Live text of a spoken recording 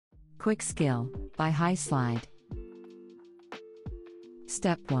Quick Skill, by Hislide.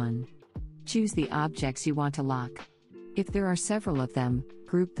 Step 1. Choose the objects you want to lock. If there are several of them,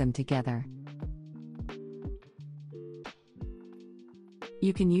 group them together.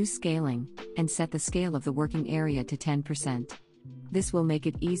 You can use scaling, and set the scale of the working area to 10%. This will make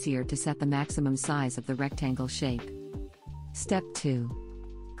it easier to set the maximum size of the rectangle shape. Step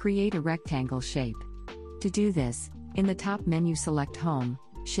 2. Create a rectangle shape. To do this, in the top menu select Home,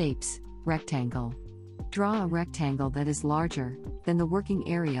 Shapes, Rectangle. Draw a rectangle that is larger than the working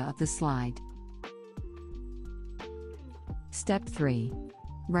area of the slide. Step 3.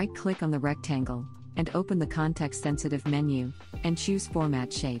 Right-click on the rectangle, and open the context-sensitive menu, and choose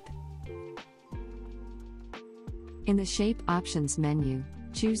Format Shape. In the Shape Options menu,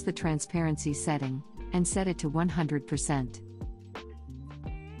 choose the transparency setting, and set it to 100%.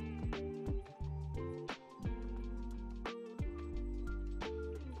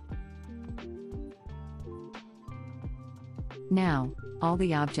 Now, all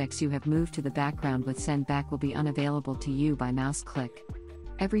the objects you have moved to the background with Send Back will be unavailable to you by mouse click.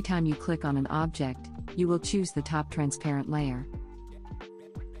 Every time you click on an object, you will choose the top transparent layer.